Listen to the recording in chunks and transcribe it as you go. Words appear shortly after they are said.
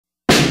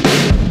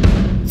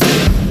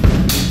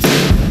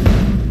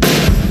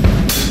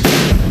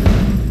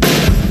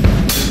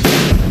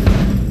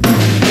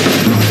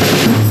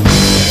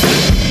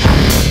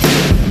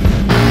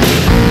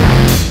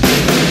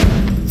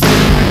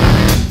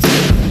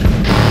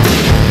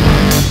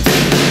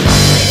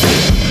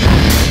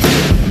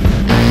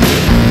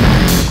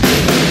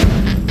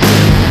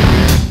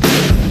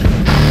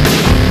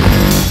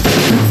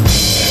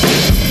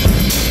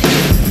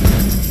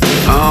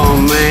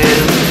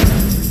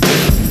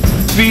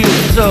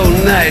so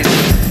nice.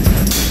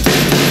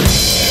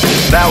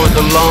 That was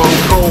a long,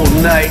 cold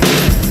night.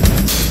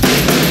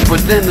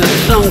 But then the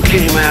sun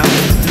came out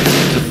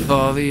to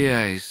thaw the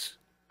ice.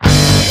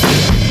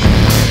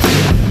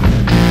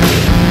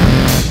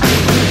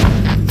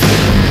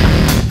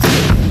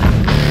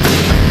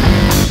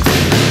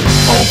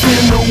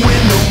 Open the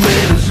window,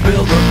 man, and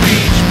smell the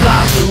peach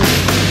blossom,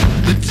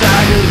 the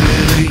tiger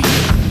lily,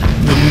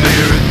 the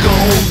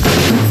marigold.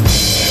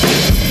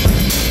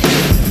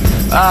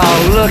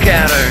 Oh, look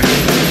at her.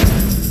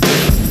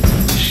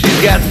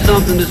 She's got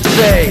something to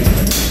say,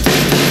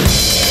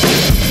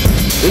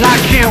 and I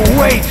can't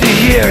wait to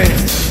hear it.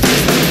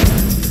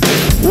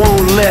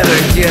 Won't let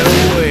her get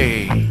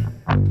away.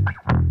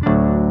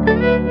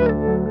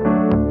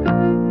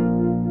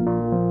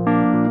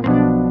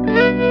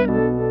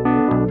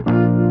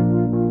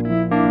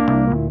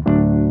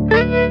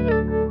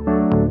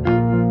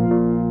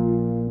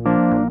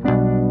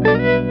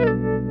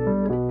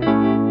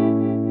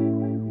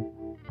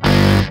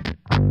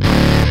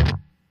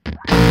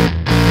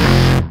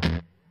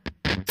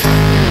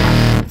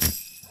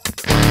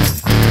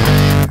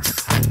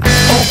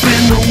 Open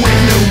the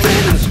window,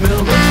 man, and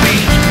smell the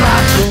peach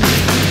blossom,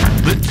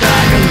 the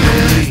tiger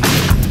lily,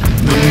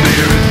 the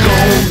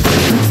marigold.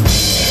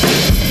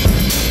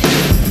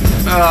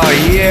 Oh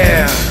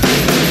yeah.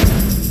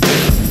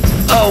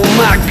 Oh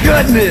my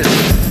goodness.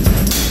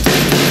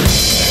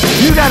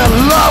 You gotta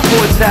love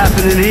what's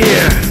happening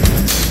here.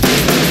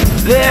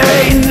 There